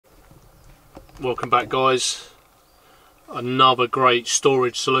Welcome back, guys. Another great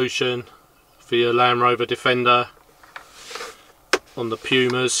storage solution for your Land Rover Defender on the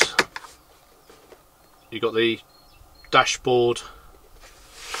Pumas. You've got the dashboard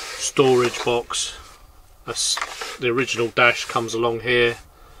storage box. That's the original dash comes along here,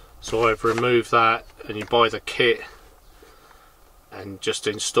 so I've removed that and you buy the kit and just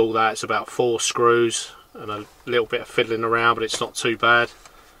install that. It's about 4 screws and a little bit of fiddling around, but it's not too bad,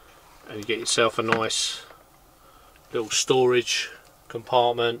 and you get yourself a nice little storage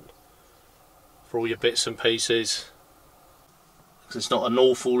compartment for all your bits and pieces. There's not an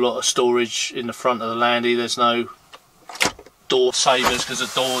awful lot of storage in the front of the Landy. There's no door savers because the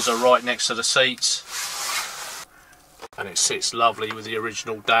doors are right next to the seats, and it sits lovely with the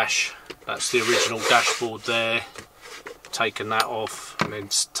original dash. That's the original dashboard there. Taken that off and then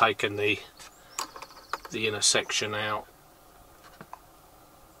taken the inner section out.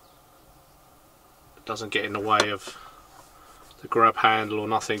 It doesn't get in the way of the grab handle or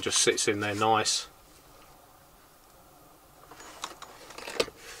nothing, just sits in there nice.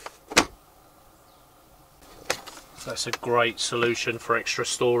 So that's a great solution for extra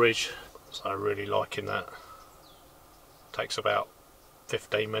storage, so I'm really liking that. Takes about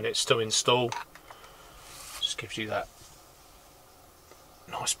 15 minutes to install. Just gives you that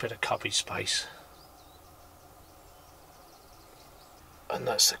nice bit of cubby space. And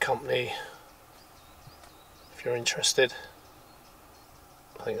that's the company, if you're interested.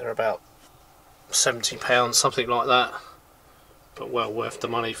 I think they're about £70, something like that, but well worth the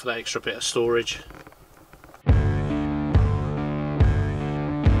money for that extra bit of storage.